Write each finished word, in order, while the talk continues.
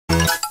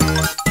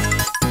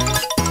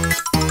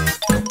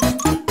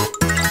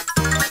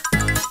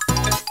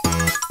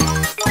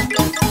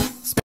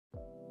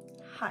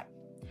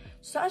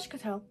So as you can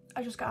tell,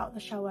 I just got out of the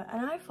shower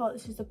and I thought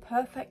this is the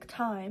perfect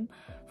time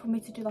for me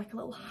to do like a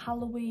little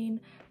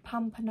Halloween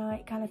pamper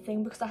night kind of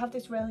thing, because I have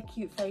this really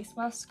cute face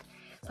mask.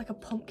 It's like a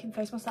pumpkin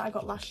face mask that I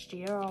got last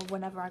year or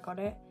whenever I got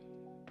it.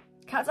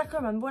 Can't exactly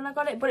remember when I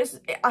got it, but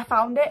I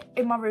found it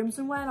in my room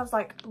somewhere and I was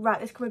like, right,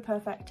 this could be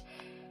perfect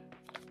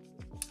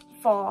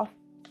for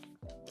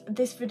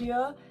this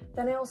video.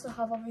 Then I also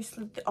have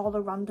obviously all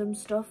the random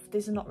stuff.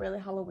 These are not really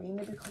Halloween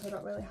because I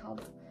don't really have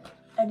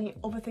any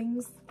other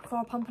things for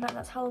a pamper night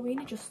that's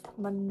Halloween, just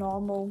my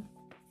normal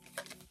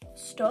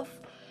stuff.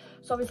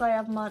 So obviously I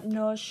have my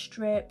nose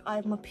strip, I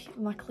have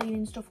my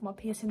cleaning stuff, my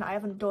piercing that I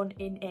haven't done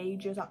in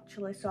ages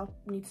actually, so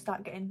I need to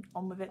start getting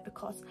on with it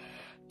because I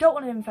don't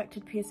want an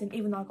infected piercing,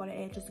 even though I got it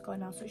ages ago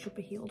now, so it should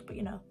be healed, but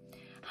you know.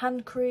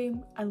 Hand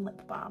cream and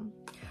lip balm.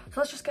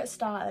 So let's just get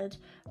started.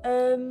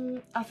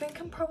 I think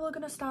I'm probably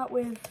going to start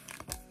with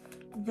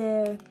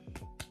the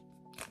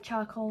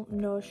charcoal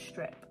nose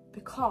strip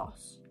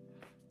because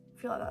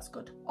I feel like that's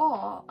good.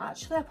 Or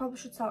actually I probably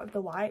should start with the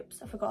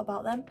wipes. I forgot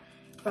about them.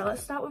 Right,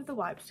 let's start with the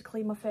wipes to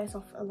clean my face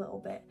off a little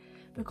bit,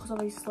 because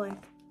obviously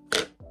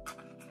I'm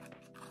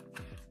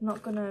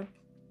not going to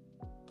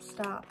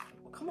start,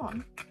 come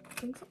on,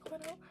 things are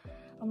coming out.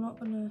 I'm not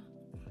going to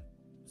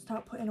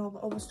start putting all the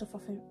other stuff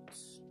on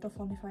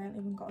if I haven't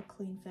even got a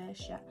clean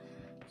face yet.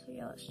 So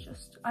yeah, let's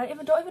just, I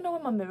don't even know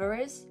where my mirror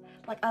is.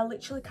 Like I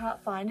literally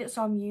can't find it,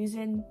 so I'm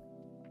using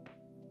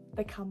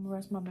the camera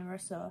as my mirror.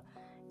 So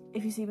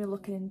if you see me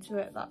looking into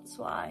it, that's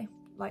why.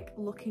 Like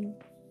looking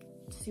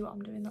to see what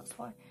I'm doing, that's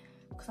why,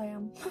 because I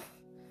am.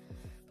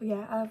 But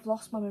yeah, I've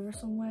lost my mirror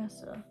somewhere,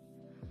 so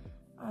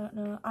I don't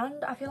know.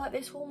 And I feel like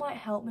this will might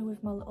help me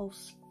with my little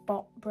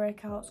spot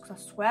breakouts, because I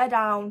swear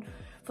down,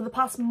 for the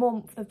past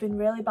month they've been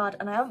really bad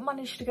and I haven't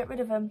managed to get rid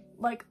of them.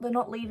 Like they're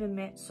not leaving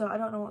me, so I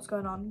don't know what's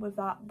going on with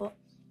that. But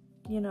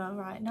you know,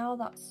 right now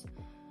that's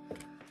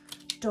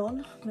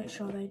done. Make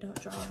sure they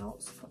don't dry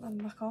out, so put them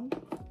back on.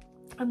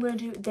 I'm gonna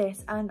do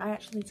this, and I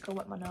actually need to go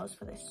wet my nose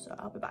for this, so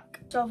I'll be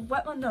back. So I've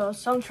wet my nose,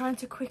 so I'm trying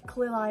to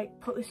quickly like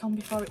put this on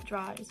before it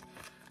dries.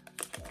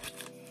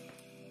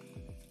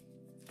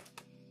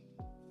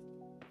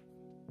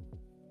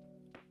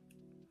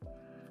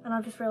 And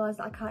I've just realised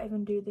that I can't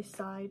even do this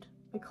side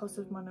because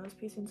of my nose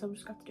piercing, so I'm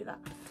just going to have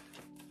to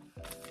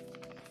do that.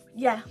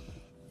 Yeah,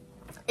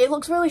 it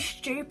looks really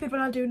stupid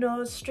when I do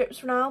nose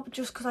strips now,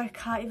 just because I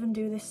can't even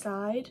do this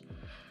side.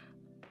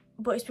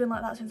 But it's been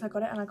like that since I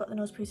got it, and I got the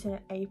nose piercing in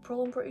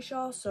April, I'm pretty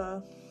sure,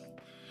 so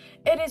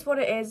it is what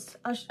it is.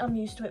 I'm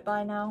used to it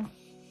by now.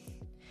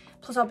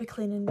 Plus I'll be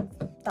cleaning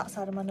that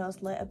side of my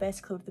nose later,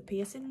 basically with the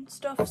piercing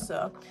stuff,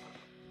 so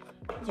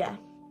yeah.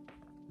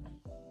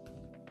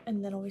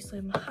 And then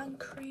obviously my hand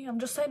cream. I'm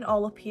just setting it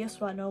all up here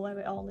so I know where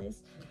it all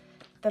is.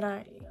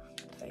 Then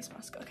face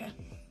mask, okay.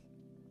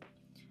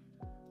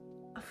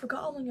 I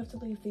forgot how long you have to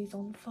leave these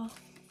on for.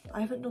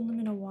 I haven't done them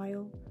in a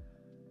while.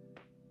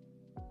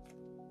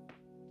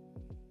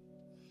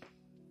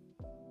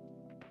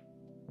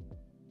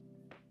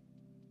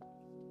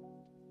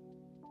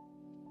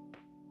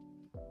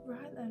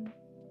 Right then.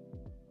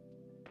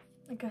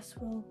 I guess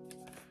we'll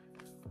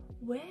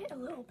wait a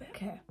little bit.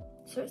 Okay,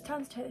 so it's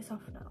time to take this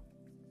off now.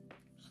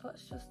 So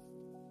let's just,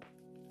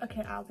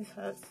 okay, ow, this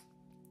hurts.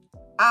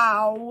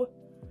 Ow!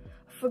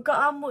 I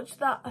forgot how much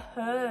that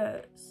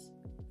hurts.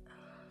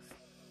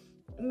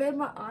 It made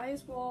my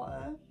eyes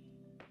water.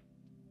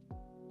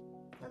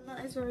 And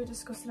that is very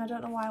disgusting. I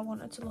don't know why I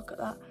wanted to look at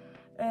that.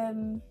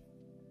 And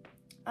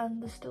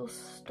there's still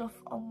stuff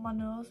on my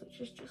nose,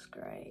 which is just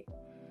great.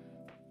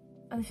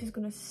 And this is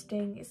gonna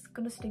sting. It's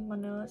gonna sting my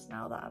nose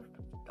now that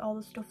all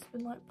the stuff's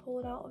been like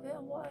pulled out of it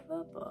and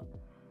whatever, but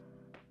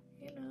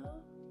you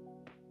know.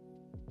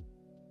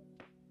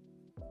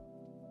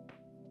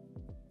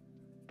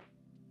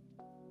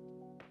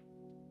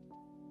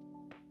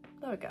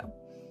 There we go.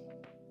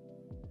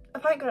 I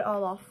probably got it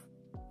all off.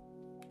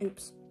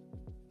 Oops.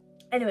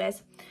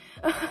 Anyways,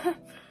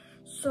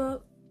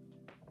 so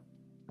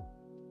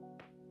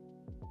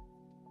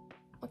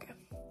okay.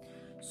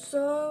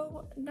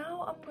 So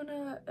now I'm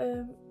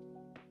gonna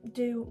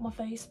do my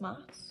face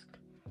mask,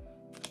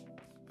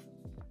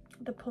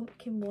 the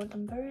pumpkin one.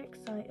 I'm very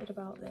excited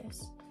about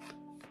this,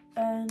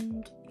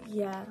 and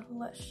yeah,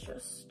 let's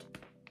just.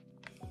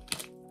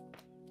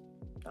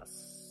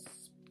 That's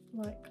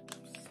like.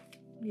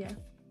 Yeah,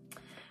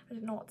 I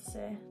didn't know what to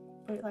say,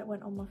 but it like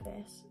went on my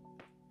face.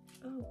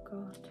 Oh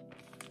god.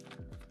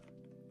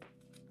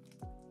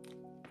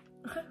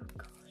 Oh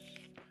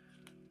gosh.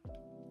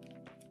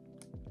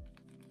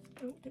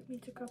 Oh, didn't mean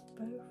to grab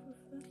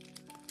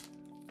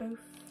both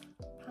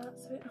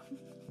parts of it.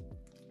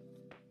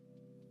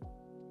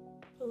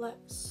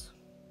 Let's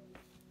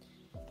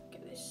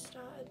get this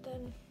started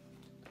then.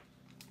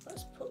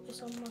 Let's put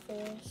this on my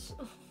face.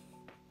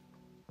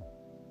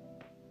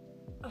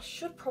 I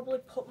should probably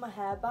put my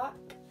hair back,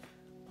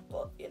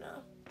 but you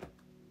know.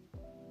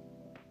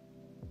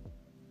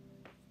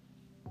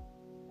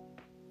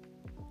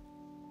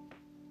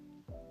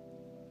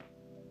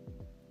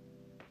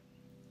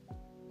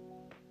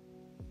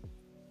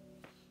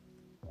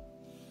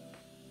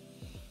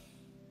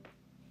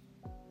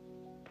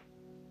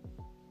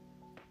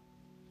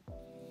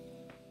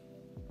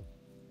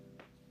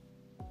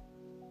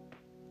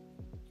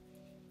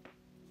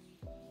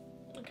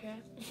 Okay.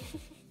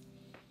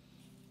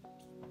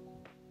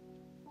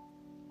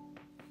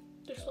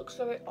 This looks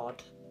very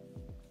odd,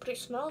 but it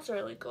smells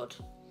really good.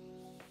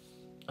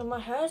 And my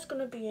hair's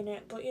gonna be in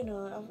it, but you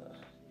know,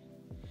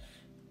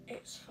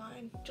 it's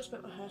fine. Just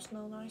make my hair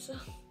smell nicer.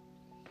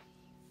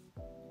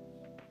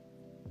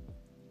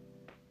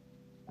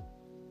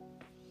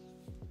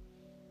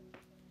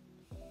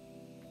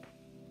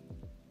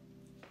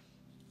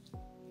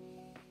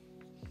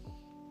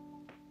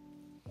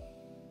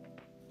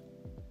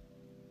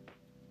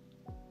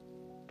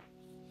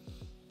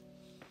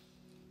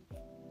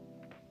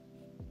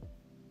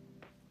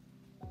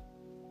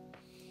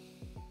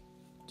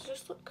 Does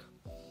this look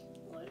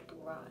like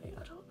right?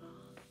 I don't know.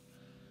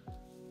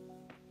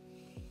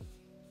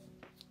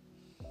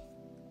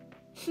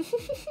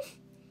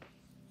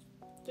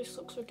 This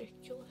looks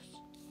ridiculous.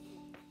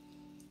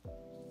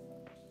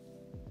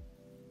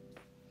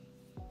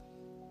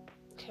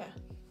 Okay,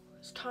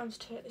 it's time to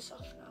take this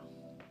off now.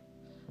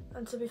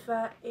 And to be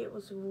fair, it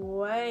was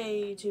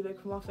way too big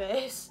for my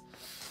face.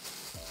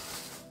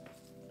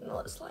 Now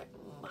let's like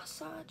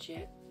massage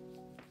it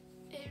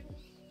in.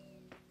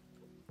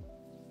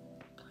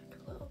 Like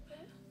a little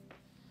bit.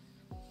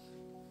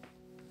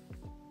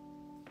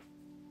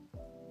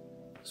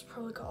 It's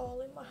probably got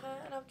all in my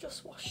hair and I've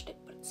just washed it,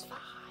 but it's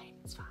fine,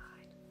 it's fine.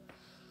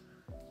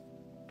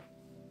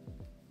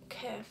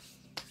 Okay,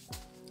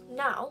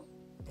 now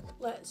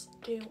let's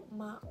do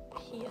my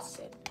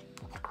piercing.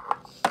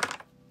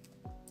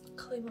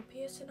 Clean my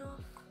piercing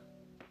off.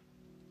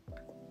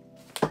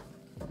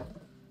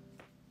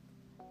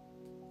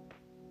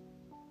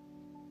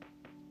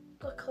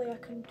 Luckily I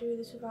can do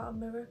this without a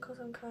mirror because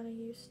I'm kind of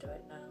used to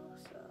it now,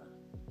 so.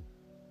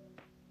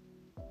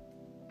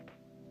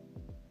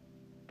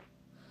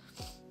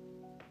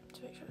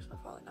 To make sure it's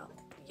not falling out.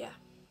 Yeah.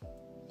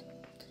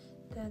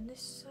 Then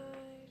this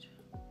side.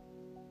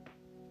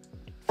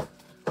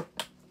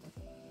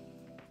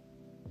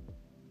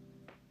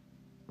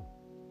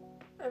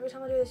 Every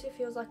time I do this it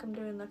feels like I'm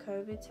doing the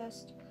COVID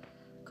test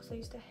because I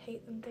used to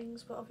hate them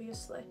things, but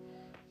obviously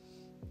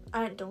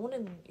I ain't done one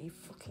in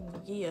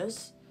fucking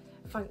years.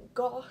 Thank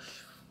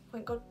gosh.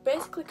 Thank God.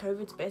 Basically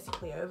COVID's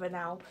basically over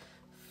now.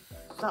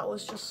 That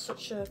was just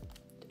such a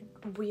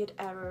weird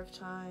era of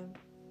time.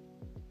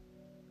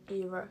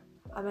 Era.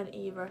 I meant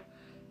era.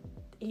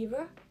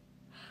 Era?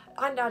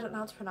 I don't know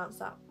how to pronounce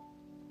that.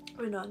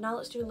 Oh no, now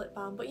let's do lip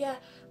balm. But yeah,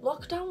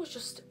 lockdown was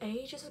just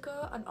ages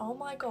ago and oh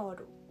my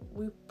god,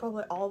 we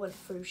probably all went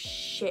through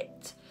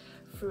shit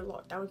through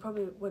lockdown. We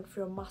probably went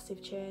through a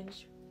massive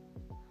change.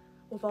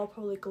 We've all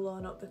probably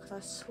grown up because I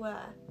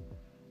swear,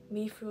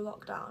 me through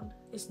lockdown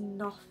is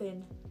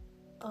nothing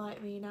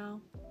like me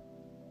now.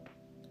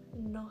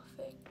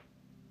 Nothing.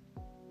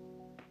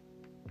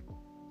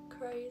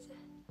 Crazy.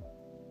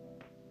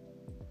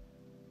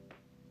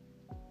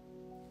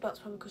 That's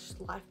probably because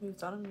life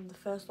moves on and the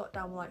first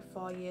lockdown was like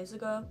 4 years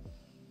ago.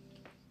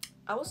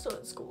 I was still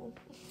at school.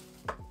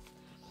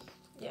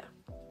 Yeah.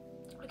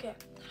 Okay,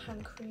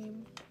 hand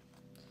cream.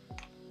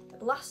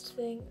 The last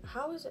thing,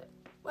 how is it?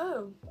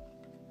 Whoa.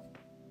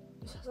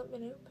 This hasn't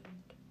been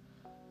opened.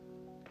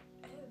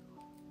 Oh.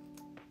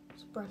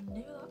 It's brand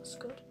new, that's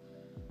good.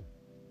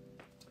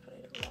 I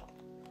need a lot.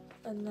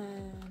 And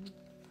then,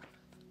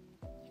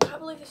 I can't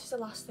believe this is the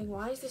last thing.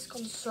 Why has this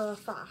gone so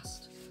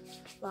fast?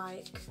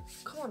 Like,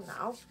 come on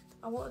now.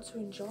 I wanted to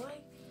enjoy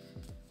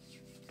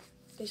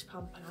this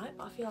Pamper night,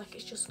 but I feel like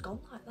it's just gone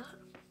like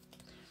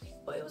that.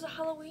 But it was a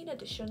Halloween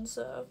edition,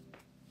 so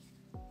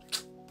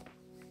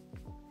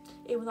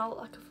even though I look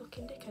like a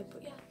fucking dickhead,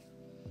 but yeah.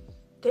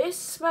 This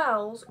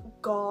smells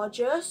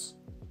gorgeous.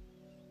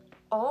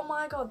 Oh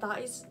my god, that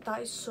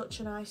is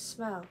such a nice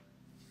smell.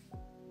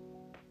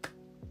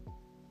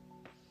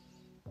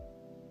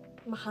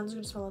 My hands are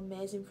gonna smell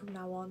amazing from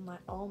now on, like,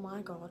 oh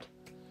my god.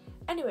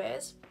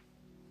 Anyways,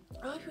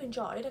 I hope you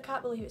enjoyed. I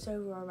can't believe it's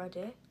over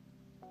already.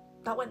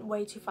 That went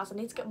way too fast. I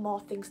need to get more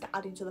things to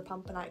add into the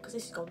Pamper night because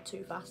this has gone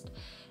too fast.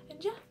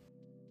 And yeah.